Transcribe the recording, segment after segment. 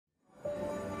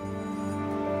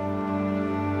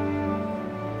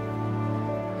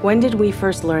When did we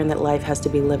first learn that life has to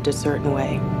be lived a certain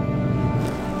way?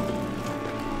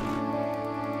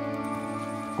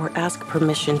 Or ask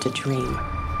permission to dream?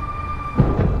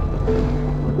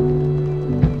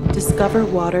 Discover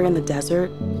water in the desert?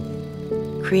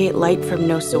 Create light from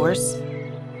no source?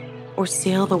 Or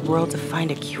sail the world to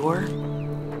find a cure?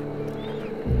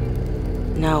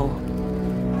 No.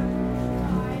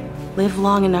 Live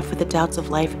long enough with the doubts of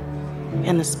life,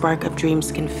 and the spark of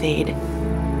dreams can fade.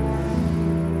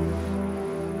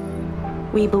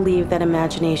 We believe that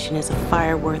imagination is a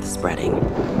fire worth spreading.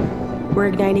 We're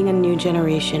igniting a new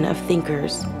generation of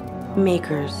thinkers,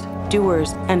 makers,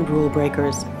 doers, and rule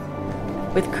breakers,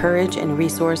 with courage and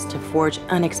resource to forge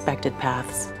unexpected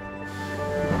paths.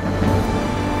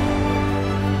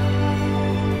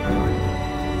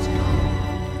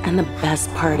 And the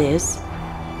best part is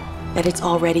that it's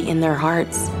already in their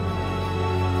hearts.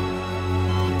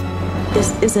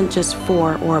 This isn't just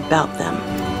for or about them.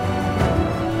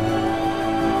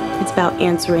 It's about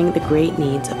answering the great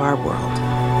needs of our world.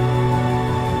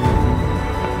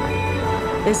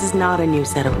 This is not a new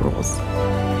set of rules,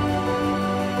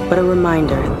 but a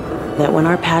reminder that when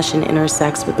our passion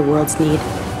intersects with the world's need,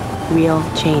 real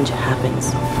change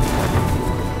happens.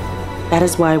 That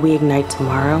is why we ignite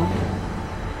tomorrow,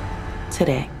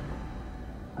 today.